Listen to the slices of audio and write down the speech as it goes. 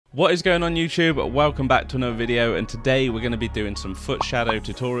What is going on YouTube? Welcome back to another video, and today we're going to be doing some foot shadow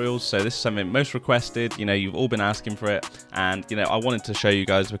tutorials. So this is something most requested, you've all been asking for it, and I wanted to show you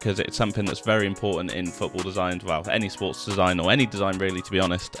guys because it's something that's very important in football design, well, any sports design or any design really, to be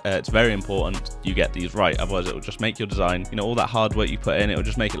honest. It's very important you get these right, otherwise it will just make your design, all that hard work you put in, it will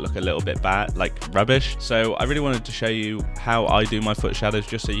just make it look a little bit bad, like rubbish. So I really wanted to show you how I do my foot shadows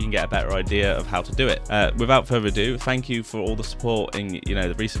just so you can get a better idea of how to do it. Without further ado, thank you for all the support in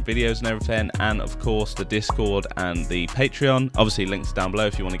the recent videos and everything, and of course the Discord and the Patreon. Obviously links down below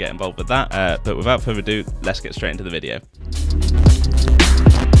if you want to get involved with that, but without further ado, let's get straight into the video.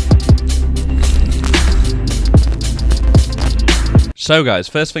 So guys,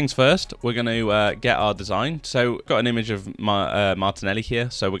 first things first, we're going to get our design. So got an image of Martinelli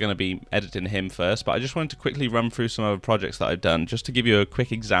here, so we're going to be editing him first, but I just wanted to quickly run through some other projects that I've done just to give you a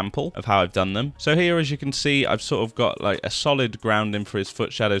quick example of how I've done them. So here, as you can see, I've sort of got like a solid grounding for his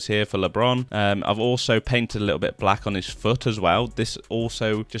foot shadows here for LeBron. I've also painted a little bit black on his foot as well. This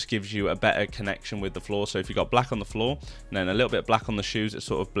also just gives you a better connection with the floor. So if you've got black on the floor and then a little bit black on the shoes, it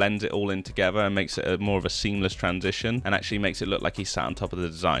sort of blends it all in together and makes it more of a seamless transition, and actually makes it look like he's sat on top of the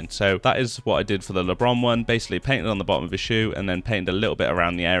design. So that is what I did for the LeBron one. Basically painted on the bottom of his shoe and then painted a little bit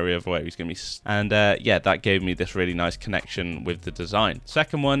around the area of where he's going to be, and yeah, that gave me this really nice connection with the design.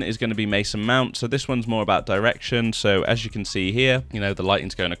 Second one is going to be Mason Mount. So this one's more about direction. So as you can see here, the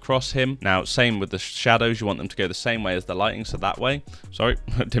lighting's going across him. Now same with the shadows, you want them to go the same way as the lighting, so that way. Sorry,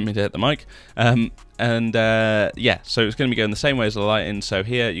 didn't mean to hit the mic. Yeah, so it's going to be going the same way as the lighting. So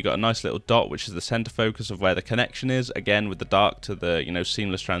here you got a nice little dot, which is the center focus of where the connection is, again with the dark to the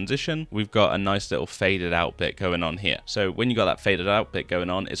seamless transition. We've got a nice little faded out bit going on here. So when you got that faded out bit going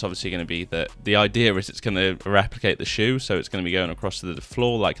on, it's obviously going to be the idea is it's going to replicate the shoe, so it's going to be going across to the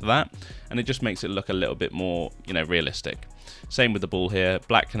floor like that, and it just makes it look a little bit more realistic. Same with the ball here,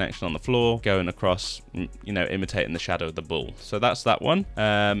 black connection on the floor, going across, imitating the shadow of the ball. So that's that one.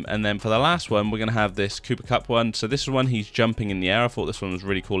 And then for the last one, we're going to have this Cooper Cup one. So this is one he's jumping in the air. I thought this one was a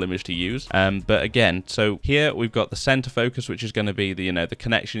really cool image to use. But again, so here we've got the center focus, which is going to be the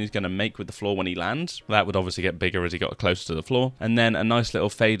connection he's going to make with the floor when he lands. That would obviously get bigger as he got closer to the floor. And then a nice little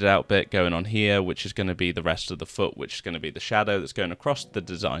faded out bit going on here, which is going to be the rest of the foot, which is going to be the shadow that's going across the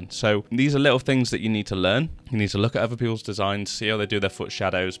design. So these are little things that you need to learn. You need to look at other people's designs, see how they do their foot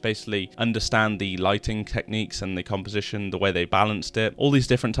shadows, basically understand the lighting techniques and the composition, the way they balanced it, all these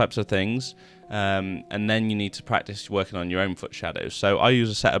different types of things. And then you need to practice working on your own foot shadows. So I use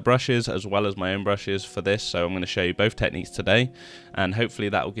a set of brushes as well as my own brushes for this, so I'm going to show you both techniques today, and hopefully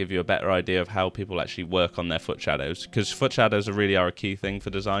that will give you a better idea of how people actually work on their foot shadows, because foot shadows really are a key thing for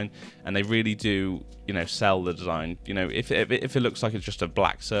design, and they really do sell the design. If it looks like it's just a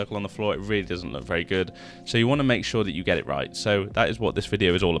black circle on the floor, it really doesn't look very good. So you want to make sure that you get it right. So that is what this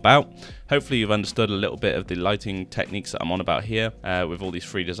video is all about. Hopefully you've understood a little bit of the lighting techniques that I'm on about here with all these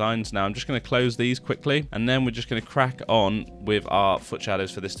free designs. Now I'm just going to close these quickly, and then we're just going to crack on with our foot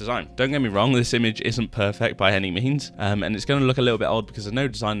shadows for this design. Don't get me wrong, this image isn't perfect by any means, and it's going to look a little bit odd because there's no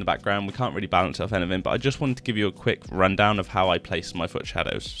design in the background. We can't really balance it off anything, but I just wanted to give you a quick rundown of how I place my foot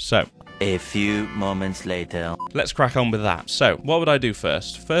shadows. So a few moments later, let's crack on with that. So what would I do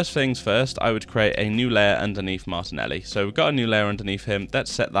first? First things first, I would create a new layer underneath Martinelli. So we've got a new layer underneath him.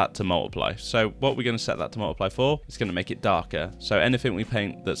 Let's set that to multiply. So what we're going to set that to multiply for, it's going to make it darker. So anything we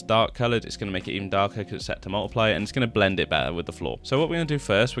paint that's dark colored, it's going to make it even darker because it's set to multiply, and it's going to blend it better with the floor. So what we're going to do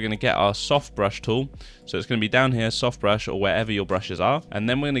first, we're going to get our soft brush tool. So it's going to be down here, soft brush, or wherever your brushes are. And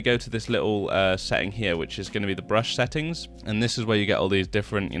then we're going to go to this little setting here, which is going to be the brush settings. And this is where you get all these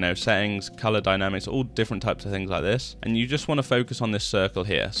different, settings, color dynamics, all different types of things like this. And you just want to focus on this circle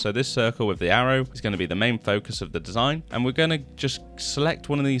here. So this circle with the arrow is going to be the main focus of the design. And we're going to just select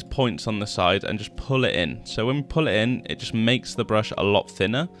one of these points on the side and just pull it in. So when we pull it in, it just makes the brush a lot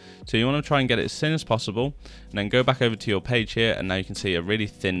thinner. So you want to try and get it as thin as possible, and then go back over to your page here, and now you can see a really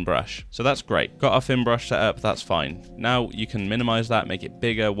thin brush. So that's great. Got our thin brush set up, that's fine. Now you can minimize that, make it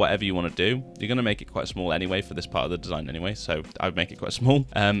bigger, whatever you want to do. You're going to make it quite small anyway for this part of the design anyway, so I would make it quite small.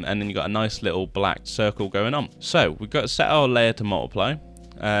 And then you got a nice little black circle going on. So we've got to set our layer to multiply.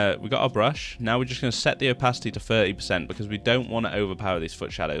 We got our brush. Now we're just going to set the opacity to 30% because we don't want to overpower these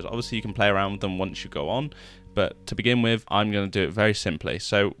foot shadows. Obviously you can play around with them once you go on, but to begin with, I'm going to do it very simply.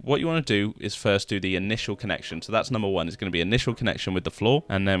 So what you want to do is first do the initial connection. So that's number one, is going to be initial connection with the floor.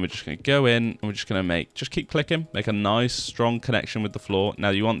 And then we're just going to go in and we're just going to just keep clicking, make a nice strong connection with the floor. Now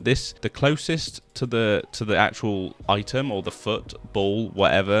you want this, the closest to the actual item or the foot, ball,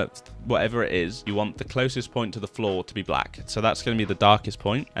 whatever it is, you want the closest point to the floor to be black. So that's going to be the darkest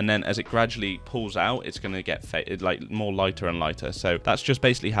point, and then as it gradually pulls out, it's going to get faded, like more lighter and lighter. So that's just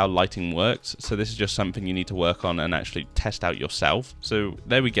basically how lighting works. So this is just something you need to work on and actually test out yourself. So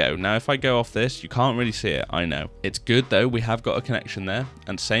there we go. Now if I go off this, you can't really see it, I know. It's good though, we have got a connection there,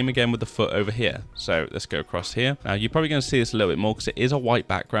 and same again with the foot over here. So let's go across here. Now you're probably going to see this a little bit more because it is a white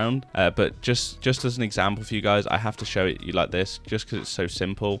background, but just as an example for you guys, I have to show it you like this just because it's so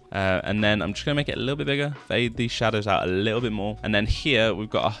simple. And then I'm just going to make it a little bit bigger, fade these shadows out a little bit more. And then here we've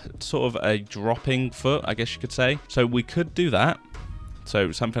got a sort of a dropping foot, I guess you could say. So we could do that.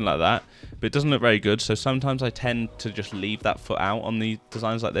 So something like that, but it doesn't look very good. So sometimes I tend to just leave that foot out on the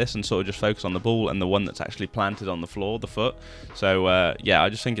designs like this and sort of just focus on the ball and the one that's actually planted on the floor, the foot. So yeah, I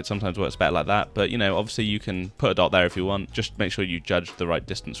just think it sometimes works better like that. But you know, obviously you can put a dot there if you want. Just make sure you judge the right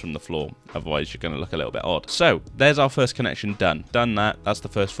distance from the floor. Otherwise you're going to look a little bit odd. So there's our first connection done. That's the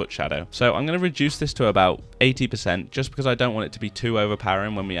first foot shadow. So I'm going to reduce this to about 80% just because I don't want it to be too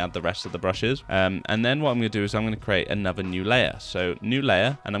overpowering when we add the rest of the brushes. And then what I'm going to do is I'm going to create another new layer. So new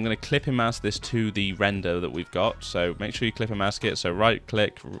layer, and I'm going to clip and mask this to the render that we've got. So make sure you clip and mask it. So right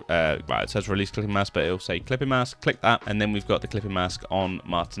click, right, it says release clipping mask, but it'll say clipping mask, click that, and then we've got the clipping mask on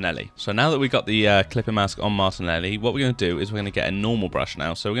Martinelli. So now that we've got the clipping mask on Martinelli, what we're going to do is we're going to get a normal brush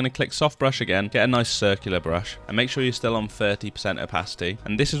now. So we're going to click soft brush again, get a nice circular brush, and make sure you're still on 30% opacity.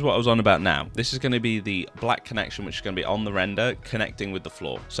 And this is what I was on about now. This is going to be the black connection, which is going to be on the render connecting with the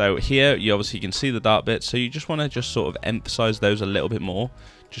floor. So here you obviously can see the dark bits, so you just want to just sort of emphasize those a little bit more.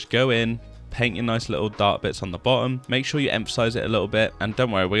 Just go in, paint your nice little dark bits on the bottom, make sure you emphasize it a little bit, and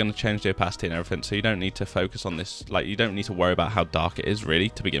don't worry, we're going to change the opacity and everything, so you don't need to focus on this, like you don't need to worry about how dark it is really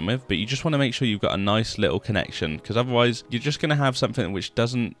to begin with, but you just want to make sure you've got a nice little connection, because otherwise you're just going to have something which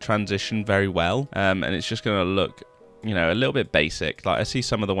doesn't transition very well, and it's just going to look, you know, a little bit basic. Like I see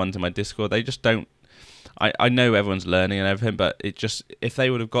some of the ones in my Discord, they just don't, I know everyone's learning and everything, but it just, if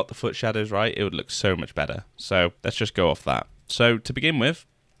they would have got the foot shadows right, it would look so much better. So let's just go off that. So to begin with,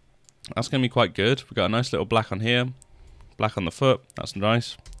 that's going to be quite good. We've got a nice little black on here, black on the foot. That's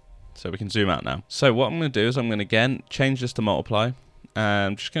nice. So we can zoom out now. So what I'm going to do is I'm going to again change this to multiply.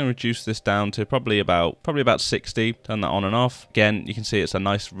 And I'm just going to reduce this down to probably about 60. Turn that on and off. Again, you can see it's a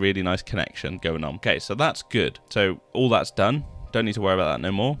nice, really nice connection going on. Okay, so that's good. So all that's done. Don't need to worry about that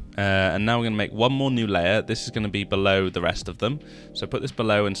no more. And now we're going to make one more new layer. This is going to be below the rest of them. So put this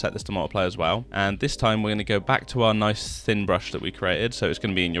below and set this to multiply as well. And this time we're going to go back to our nice thin brush that we created. So it's going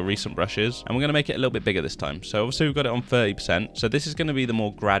to be in your recent brushes. And we're going to make it a little bit bigger this time. So obviously we've got it on 30%. So this is going to be the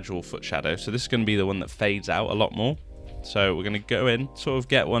more gradual foot shadow. So this is going to be the one that fades out a lot more. So we're going to go in, sort of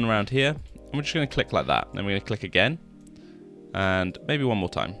get one around here. And we're just going to click like that. Then we're going to click again. And maybe one more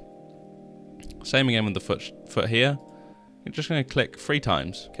time. Same again with the foot here. You're just going to click 3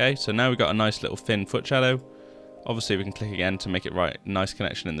 times. Okay, so now we've got a nice little thin foot shadow. Obviously we can click again to make it right, nice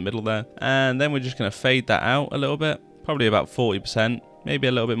connection in the middle there. And then we're just going to fade that out a little bit, probably about 40%, maybe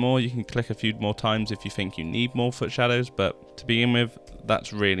a little bit more. You can click a few more times if you think you need more foot shadows, but to begin with,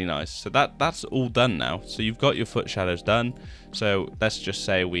 that's really nice. So that's all done now. So you've got your foot shadows done. So let's just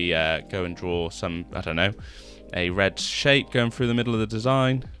say we go and draw some, I don't know, a red shape going through the middle of the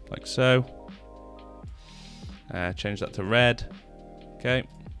design, like so. Change that to red. Okay,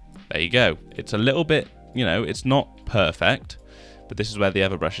 there you go. It's a little bit, you know, it's not perfect, but this is where the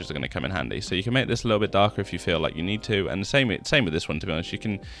other brushes are going to come in handy. So you can make this a little bit darker if you feel like you need to, and the same with this one, to be honest. You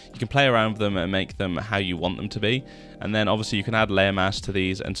can play around with them and make them how you want them to be, and then obviously you can add layer mask to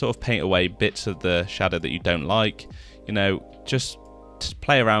these and sort of paint away bits of the shadow that you don't like. You know, just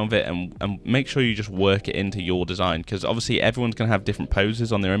play around with it and make sure you just work it into your design, because obviously everyone's going to have different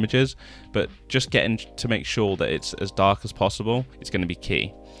poses on their images, but just getting to make sure that it's as dark as possible is going to be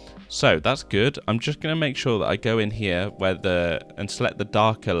key. So that's good. I'm just going to make sure that I go in here and select the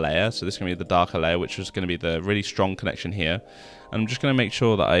darker layer. So this is going to be the darker layer, which is going to be the really strong connection here. And I'm just going to make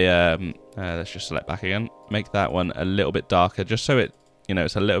sure that I let's just select back again, make that one a little bit darker, just so it, you know,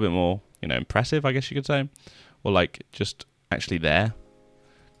 it's a little bit more, you know, impressive, I guess you could say, or like just actually there.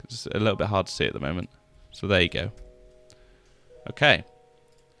 It's a little bit hard to see at the moment. So there you go. Okay.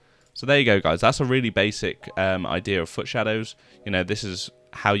 So there you go, guys. That's a really basic idea of foot shadows. You know, this is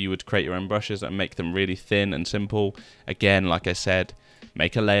how you would create your own brushes and make them really thin and simple. Again, like I said,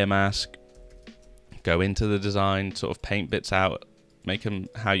 make a layer mask, go into the design, sort of paint bits out, make them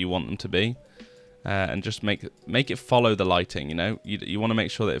how you want them to be, and just make it follow the lighting. You know, you want to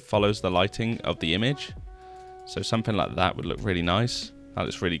make sure that it follows the lighting of the image. So something like that would look really nice. That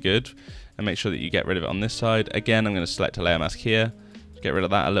looks really good. And make sure that you get rid of it on this side. Again, I'm going to select a layer mask here. get rid of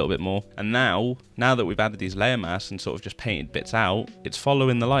that a little bit more. And now that we've added these layer masks and sort of just painted bits out, it's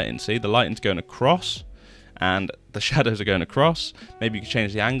following the lighting. See, the lighting's going across and the shadows are going across. Maybe you can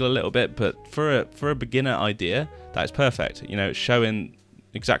change the angle a little bit, but for a beginner idea, that is perfect. You know, it's showing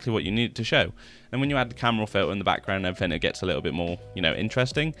exactly what you need it to show. And when you add the camera filter in the background and everything, it gets a little bit more, you know,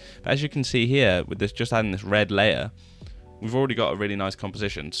 interesting. But as you can see here, with this, just adding this red layer, we've already got a really nice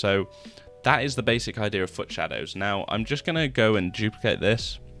composition. So that is the basic idea of foot shadows. Now I'm just going to go and duplicate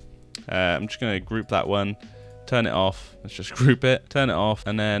this. I'm just going to group that one, turn it off. Let's just group it, turn it off,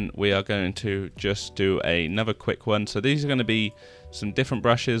 and then we are going to just do another quick one. So these are going to be some different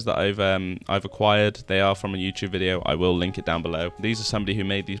brushes that I've acquired. They are from a YouTube video. I will link it down below. These are somebody who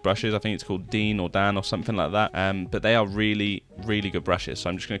made these brushes. I think it's called Dean or Dan or something like that. But they are really, really good brushes. So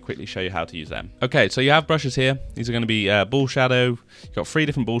I'm just going to quickly show you how to use them. Okay, so you have brushes here. These are going to be ball shadow. You've got 3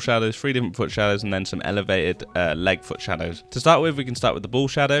 different ball shadows, 3 different foot shadows, and then some elevated leg foot shadows. To start with, we can start with the ball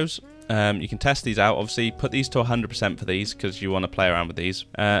shadows. You can test these out. Obviously, put these to 100% for these because you want to play around with these.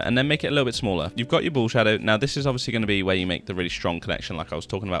 And then make it a little bit smaller. You've got your ball shadow. Now, this is obviously going to be where you make the really strong connection like I was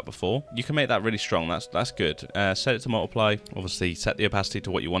talking about before. You can make that really strong. That's good. Set it to multiply. Obviously, set the opacity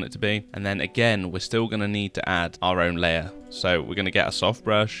to what you want it to be. And then again, we're still going to need to add our own layer. So we're going to get a soft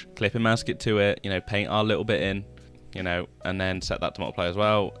brush, clip and mask it to it, you know, paint our little bit in, you know, and then set that to multiply as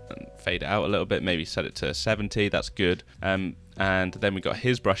well and fade it out a little bit, maybe set it to 70. That's good. And then we got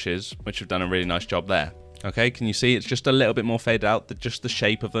his brushes, which have done a really nice job there. Okay, can you see it's just a little bit more faded out, just the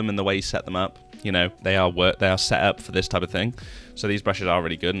shape of them and the way you set them up. You know, they are set up for this type of thing. So these brushes are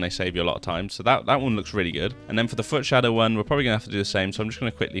really good and they save you a lot of time. So that one looks really good. And then for the foot shadow one, we're probably gonna have to do the same. So I'm just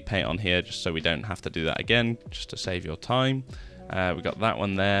gonna quickly paint on here just so we don't have to do that again, just to save your time. We got that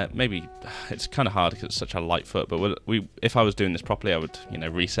one there. Maybe it's kind of hard because it's such a light foot, but if I was doing this properly, I would, you know,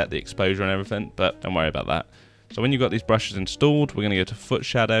 reset the exposure and everything, but don't worry about that. So when you've got these brushes installed, we're gonna go to foot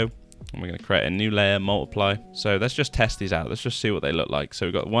shadow, and we're going to create a new layer, multiply. So let's just test these out. Let's just see what they look like. So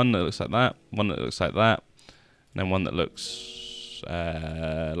we've got one that looks like that, one that looks like that, and then one that looks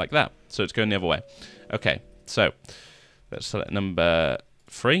like that. So it's going the other way. Okay, so let's select number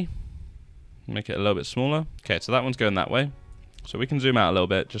 3. Make it a little bit smaller. Okay, so that one's going that way. So we can zoom out a little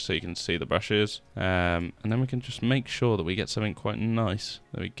bit just so you can see the brushes. And then we can just make sure that we get something quite nice.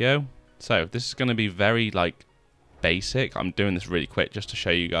 There we go. So this is going to be very like basic. I'm doing this really quick just to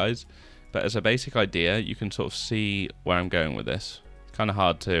show you guys, but as a basic idea, you can sort of see where I'm going with this. It's kind of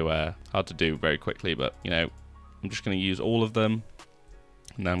hard to do very quickly, but you know, I'm just going to use all of them,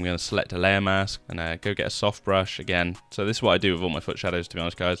 and then I'm going to select a layer mask and go get a soft brush again. So this is what I do with all my foot shadows, to be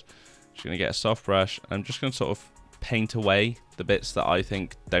honest, guys. Just going to get a soft brush, and I'm just going to sort of paint away the bits that I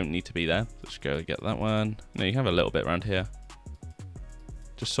think don't need to be there. Let's go get that one. No, you have a little bit around here.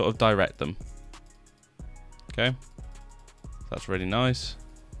 Just sort of direct them. Okay. That's really nice.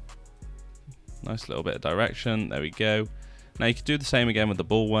 Nice little bit of direction. There we go. Now you can do the same again with the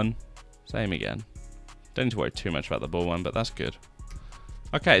ball one. Same again. Don't need to worry too much about the ball one, but that's good.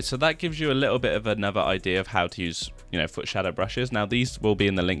 Okay, so that gives you a little bit of another idea of how to use, you know, foot shadow brushes. Now these will be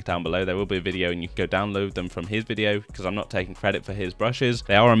in the link down below. There will be a video and you can go download them from his video because I'm not taking credit for his brushes.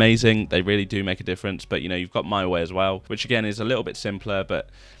 They are amazing. They really do make a difference. But, you know, you've got my way as well, which again is a little bit simpler. But,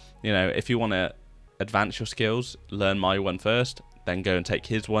 you know, if you want to advance your skills, learn my one first, then go and take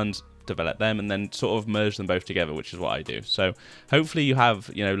his ones, develop them, and then sort of merge them both together, which is what I do. So hopefully you have,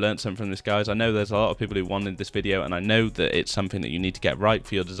 you know, learned something from this, guys. I know there's a lot of people who wanted this video, and I know that it's something that you need to get right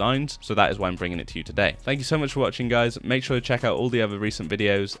for your designs, so that is why I'm bringing it to you today. Thank you so much for watching, guys. Make sure to check out all the other recent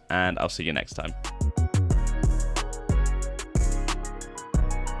videos, and I'll see you next time.